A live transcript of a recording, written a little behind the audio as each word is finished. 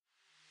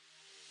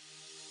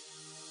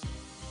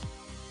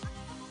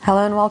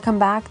Hello and welcome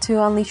back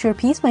to Unleash Your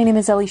Peace. My name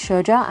is Ellie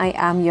Shoja. I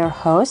am your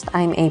host.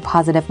 I'm a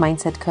positive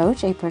mindset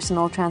coach, a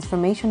personal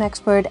transformation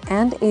expert,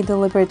 and a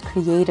deliberate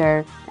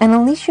creator. And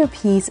Unleash Your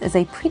Peace is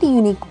a pretty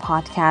unique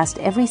podcast.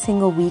 Every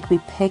single week we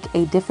pick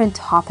a different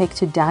topic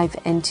to dive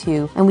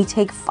into, and we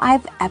take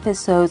 5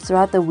 episodes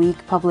throughout the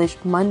week,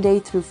 published Monday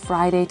through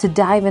Friday, to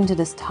dive into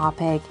this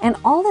topic. And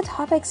all the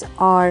topics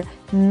are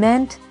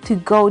meant to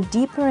go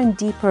deeper and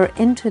deeper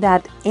into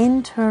that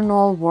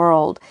internal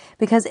world,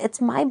 because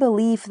it's my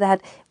belief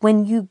that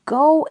when you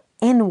go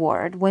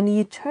inward, when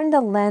you turn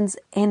the lens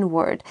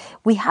inward,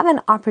 we have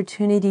an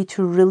opportunity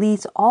to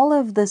release all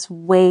of this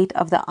weight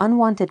of the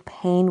unwanted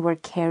pain we're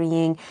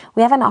carrying.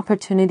 We have an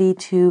opportunity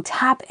to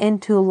tap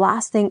into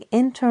lasting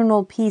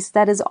internal peace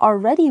that is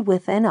already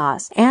within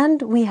us.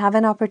 And we have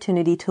an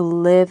opportunity to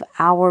live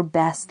our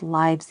best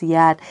lives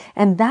yet.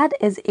 And that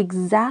is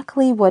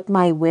exactly what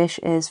my wish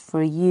is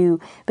for you.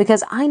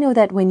 Because I know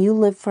that when you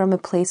live from a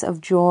place of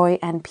joy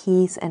and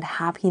peace and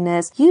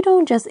happiness, you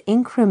don't just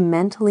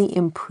incrementally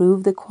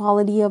improve the quality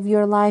of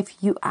your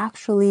life, you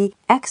actually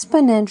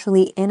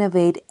exponentially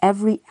innovate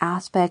every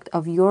aspect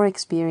of your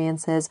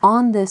experiences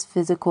on this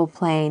physical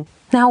plane.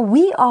 Now,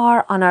 we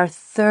are on our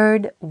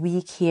 3rd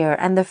week here,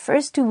 and the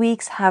first 2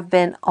 weeks have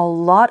been a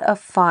lot of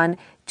fun.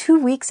 2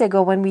 weeks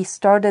ago, when we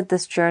started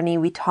this journey,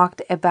 we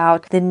talked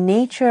about the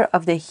nature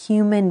of the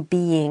human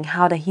being,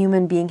 how the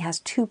human being has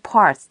 2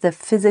 parts, the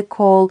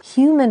physical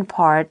human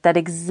part that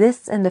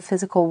exists in the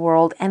physical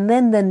world, and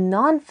then the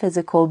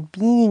non-physical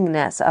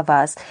beingness of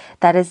us,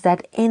 that is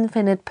that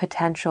infinite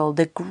potential,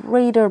 the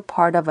greater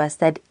part of us,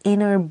 that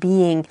inner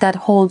being that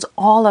holds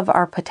all of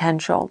our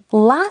potential.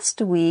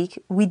 Last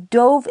week, we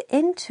dove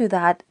into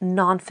that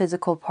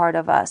non-physical part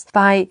of us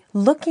by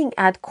looking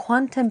at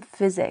quantum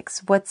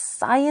physics, what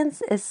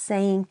science is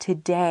saying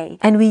today.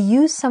 And we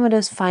use some of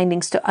those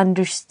findings to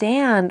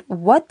understand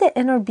what the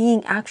inner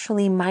being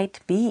actually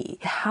might be,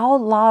 how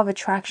law of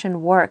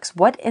attraction works,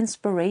 what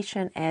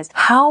inspiration is,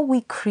 how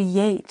we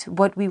create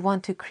what we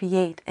want to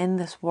create in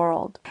this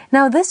world.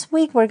 Now, this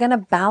week, we're going to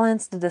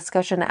balance the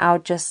discussion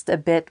out just a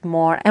bit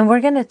more, and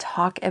we're going to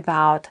talk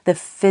about the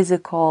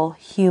physical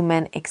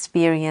human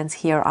experience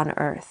here on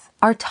Earth.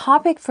 Our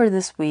topic for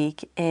this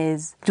week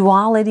is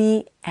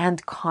duality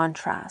and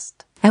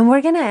contrast. And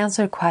we're going to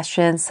answer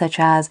questions such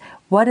as,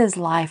 what is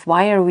life?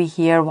 Why are we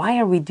here? Why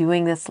are we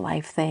doing this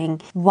life thing?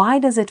 Why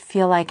does it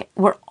feel like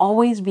we're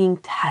always being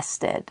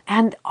tested?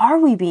 And are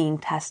we being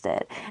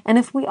tested? And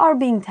if we are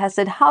being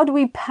tested, how do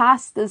we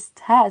pass this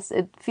test?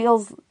 It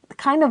feels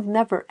kind of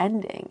never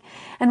ending.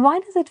 And why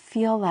does it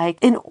feel like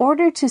in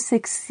order to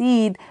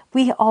succeed,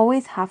 we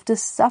always have to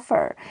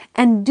suffer?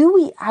 And do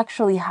we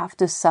actually have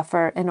to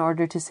suffer in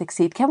order to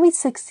succeed? Can we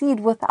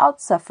succeed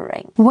without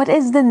suffering? What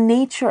is the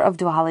nature of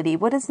duality?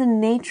 What is the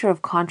nature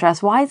of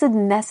contrast? Why is it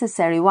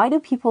necessary? Why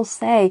do people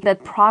say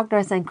that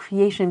progress and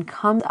creation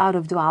comes out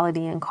of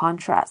duality and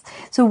contrast?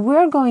 So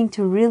we're going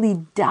to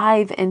really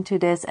dive into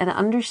this and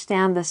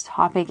understand this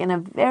topic in a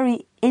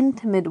very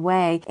intimate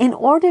way in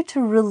order to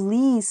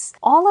release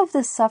all of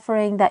the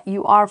suffering that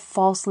you are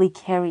falsely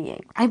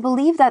carrying. I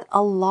believe that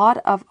a lot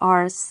of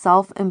our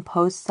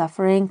self-imposed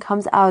suffering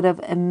comes out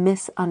of a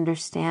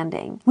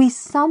misunderstanding. We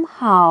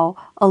somehow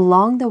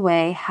along the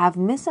way have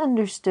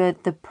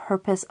misunderstood the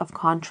purpose of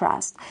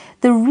contrast.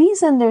 The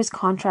reason there's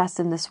contrast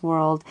in this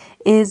world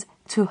is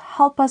to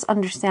help us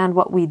understand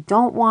what we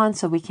don't want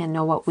so we can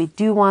know what we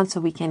do want,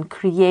 so we can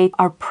create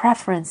our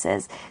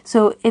preferences.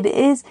 So it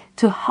is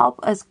to help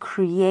us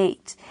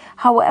create.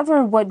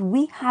 However, what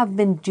we have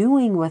been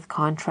doing with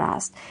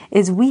contrast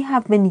is we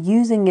have been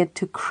using it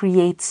to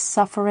create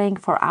suffering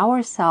for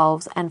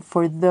ourselves and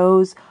for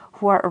those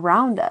who are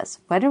around us,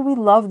 whether we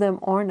love them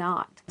or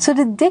not. So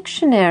the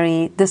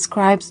dictionary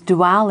describes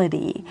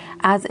duality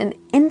as an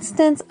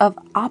instance of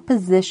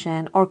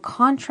opposition or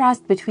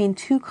contrast between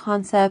 2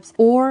 concepts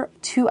or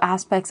 2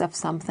 aspects of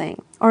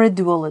something, or a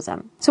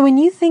dualism. So when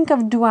you think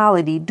of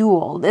duality,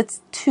 dual, it's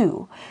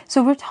 2.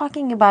 So we're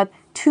talking about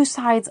 2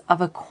 sides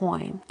of a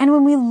coin. And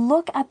when we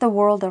look at the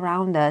world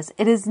around us,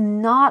 it is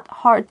not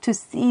hard to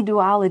see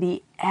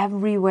duality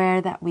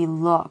everywhere that we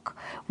look.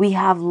 We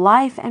have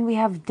life and we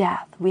have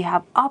death. We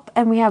have up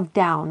and we have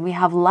down. We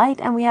have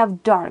light and we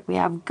have dark. We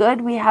have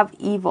good, we have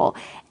evil.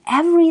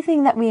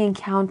 Everything that we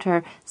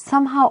encounter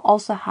somehow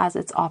also has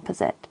its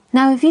opposite.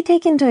 Now, if you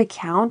take into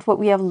account what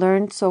we have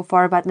learned so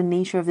far about the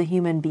nature of the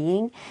human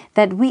being,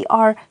 that we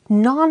are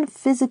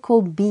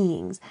non-physical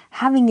beings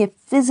having a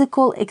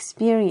physical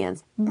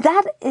experience,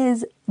 that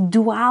is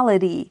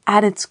duality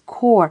at its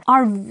core.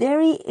 Our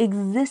very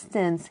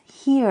existence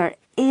here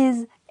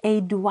is a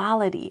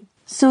duality.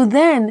 So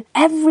then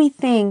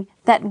everything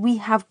that we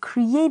have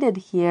created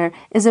here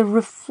is a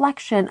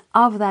reflection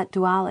of that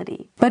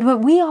duality. But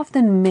what we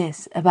often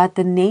miss about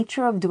the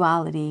nature of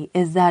duality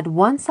is that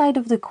one side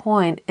of the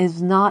coin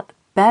is not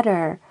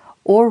better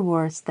or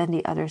worse than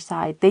the other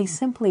side. They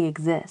simply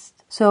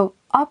exist. So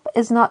up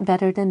is not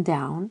better than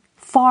down.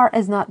 Far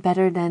is not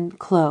better than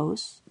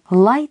close.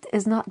 Light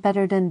is not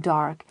better than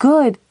dark.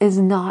 Good is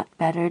not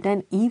better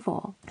than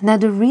evil. Now,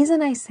 the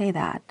reason I say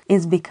that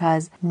is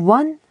because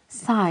one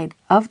side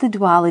of the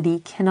duality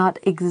cannot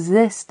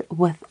exist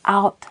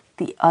without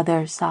the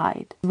other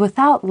side.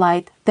 Without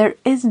light, there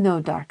is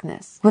no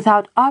darkness.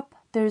 Without up,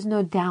 there is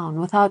no down.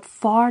 Without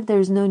far, there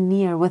is no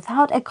near.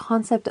 Without a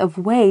concept of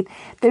weight,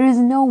 there is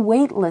no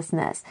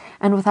weightlessness.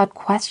 And without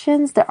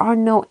questions, there are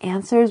no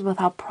answers.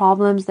 Without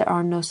problems, there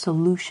are no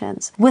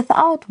solutions.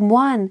 Without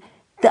one,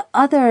 the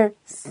other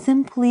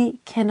simply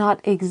cannot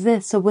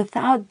exist. So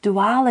without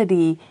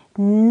duality,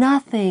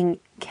 nothing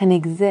can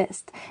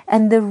exist.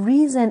 And the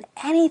reason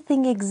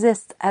anything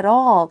exists at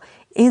all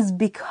is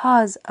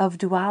because of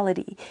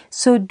duality.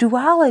 So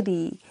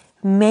duality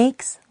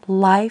makes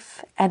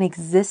life and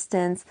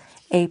existence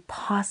a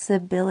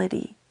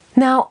possibility.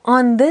 Now,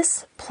 on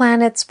this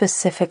planet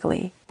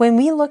specifically, when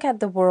we look at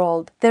the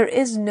world, there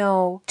is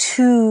no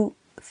two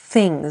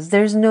things.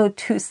 There's no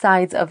two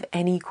sides of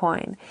any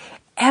coin.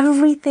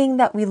 Everything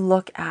that we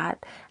look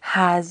at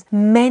has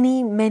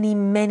many, many,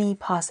 many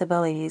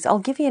possibilities. I'll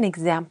give you an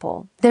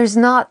example. There's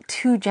not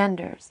two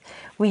genders.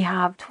 We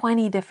have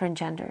 20 different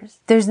genders.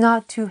 There's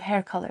not two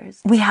hair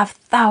colors. We have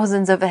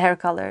thousands of hair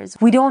colors.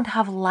 We don't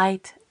have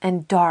light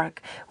and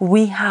dark.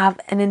 We have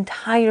an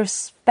entire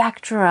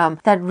spectrum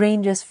that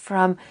ranges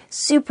from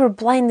super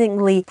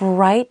blindingly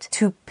bright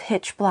to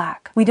pitch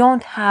black. We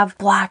don't have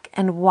black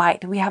and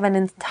white. We have an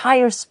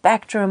entire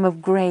spectrum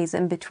of grays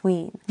in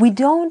between. We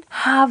don't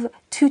have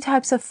two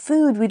types of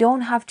food. We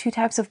don't have two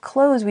types of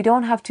clothes. We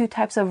don't have two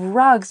types of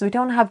rugs. We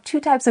don't have two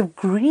types of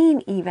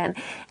green even.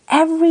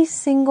 Every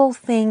single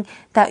thing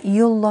that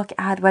you look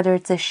at, whether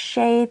it's a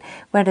shade,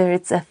 whether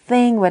it's a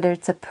thing, whether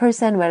it's a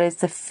person, whether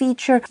it's a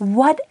feature,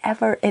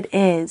 whatever it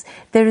is,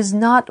 there is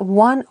not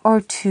one or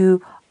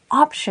two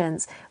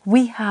options.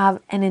 We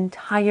have an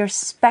entire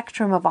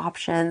spectrum of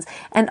options,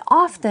 and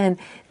often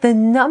the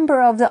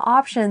number of the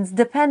options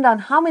depend on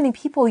how many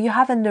people you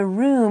have in the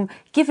room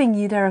giving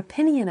you their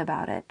opinion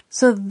about it.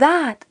 So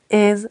that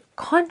is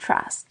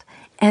contrast,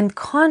 and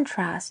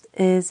contrast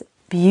is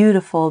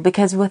beautiful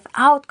because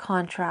without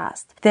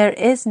contrast, there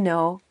is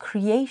no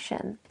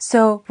creation.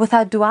 So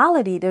without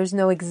duality, there's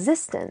no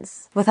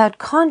existence. Without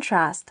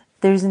contrast,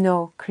 there's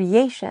no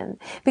creation.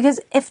 Because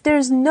if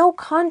there's no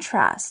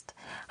contrast,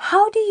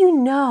 how do you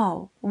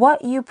know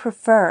what you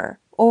prefer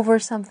over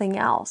something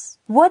else?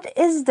 What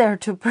is there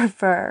to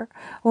prefer?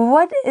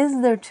 What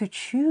is there to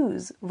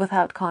choose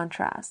without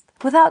contrast?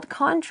 Without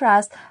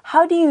contrast,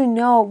 how do you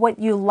know what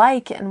you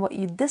like and what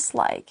you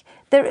dislike?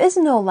 There is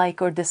no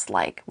like or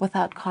dislike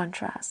without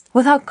contrast.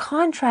 Without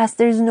contrast,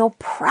 there's no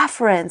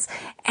preference.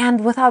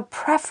 And without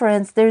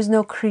preference, there's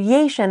no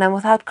creation. And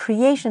without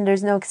creation,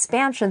 there's no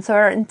expansion. So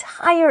our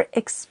entire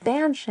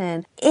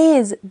expansion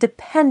is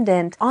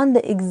dependent on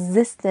the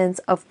existence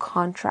of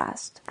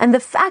contrast. And the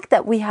fact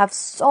that we have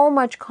so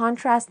much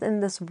contrast in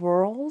this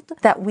world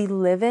that we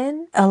live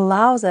in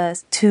allows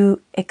us to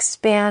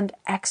expand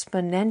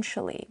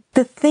exponentially.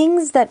 The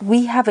things that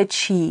we have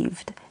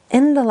achieved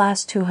in the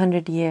last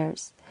 200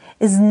 years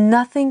is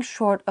nothing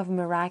short of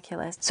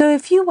miraculous. So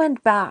if you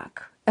went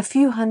back a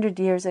few hundred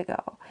years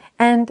ago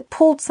and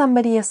pulled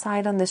somebody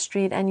aside on the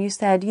street and you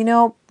said, you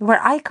know, where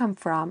I come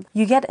from,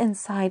 you get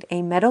inside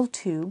a metal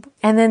tube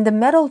and then the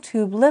metal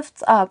tube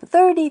lifts up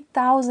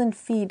 30,000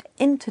 feet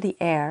into the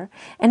air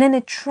and then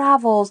it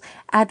travels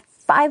at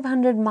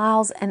 500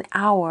 miles an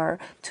hour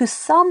to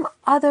some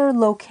other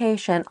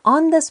location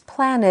on this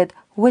planet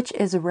which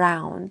is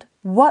round.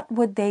 What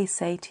would they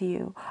say to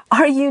you?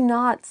 Are you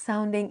not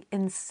sounding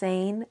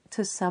insane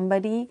to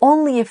somebody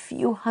only a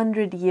few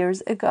hundred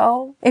years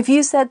ago? If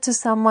you said to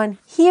someone,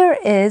 here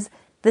is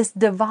this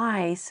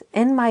device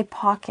in my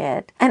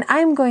pocket and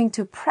I'm going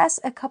to press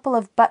a couple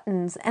of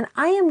buttons and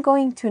I am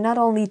going to not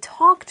only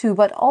talk to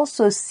but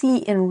also see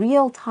in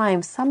real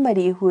time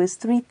somebody who is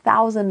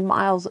 3,000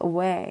 miles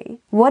away.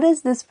 What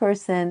is this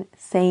person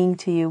saying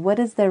to you? What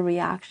is their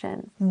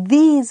reaction?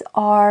 These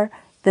are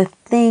the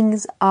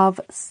things of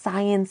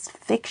science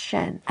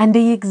fiction, and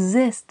they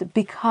exist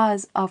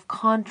because of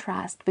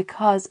contrast,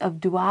 because of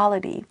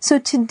duality. So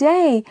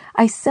today,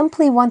 I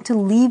simply want to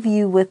leave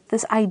you with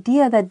this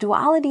idea that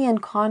duality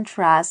and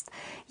contrast,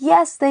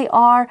 yes, they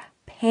are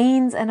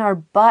pains in our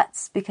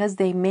butts because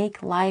they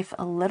make life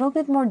a little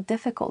bit more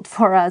difficult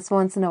for us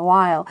once in a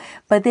while,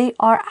 but they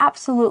are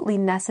absolutely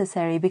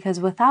necessary because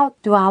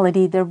without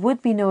duality, there would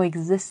be no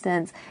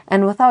existence,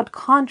 and without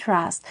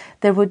contrast,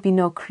 there would be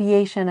no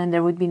creation and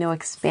there would be no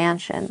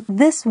expansion.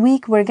 This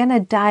week, we're going to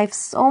dive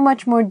so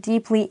much more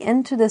deeply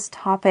into this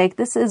topic.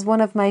 This is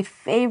one of my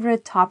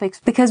favorite topics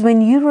because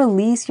when you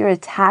release your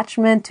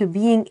attachment to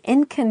being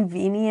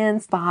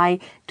inconvenienced by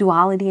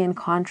duality and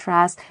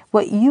contrast,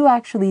 what you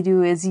actually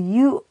do is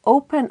you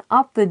open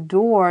up the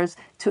doors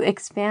to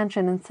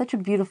expansion in such a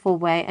beautiful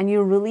way and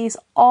you release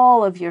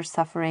all of your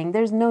suffering.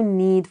 There's no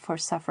need for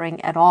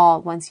suffering at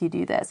all once you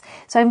do this.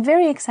 So I'm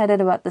very excited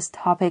about this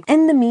topic.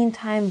 In the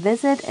meantime,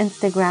 visit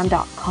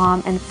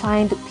Instagram.com and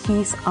find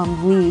Peace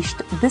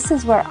Unleashed. This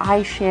is where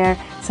I share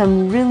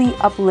some really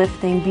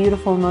uplifting,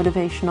 beautiful,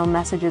 motivational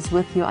messages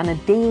with you on a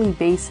daily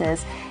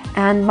basis.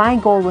 And my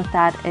goal with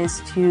that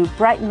is to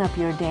brighten up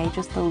your day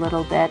just a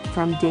little bit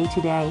from day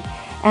to day.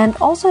 And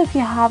also, if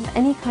you have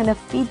any kind of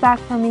feedback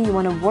for me, you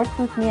want to work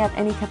with me at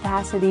any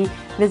capacity,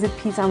 visit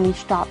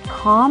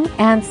peaceunleashed.com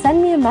and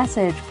send me a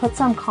message, put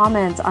some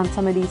comments on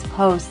some of these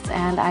posts,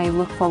 and I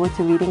look forward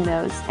to reading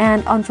those.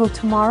 And until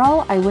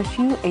tomorrow, I wish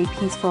you a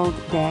peaceful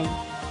day.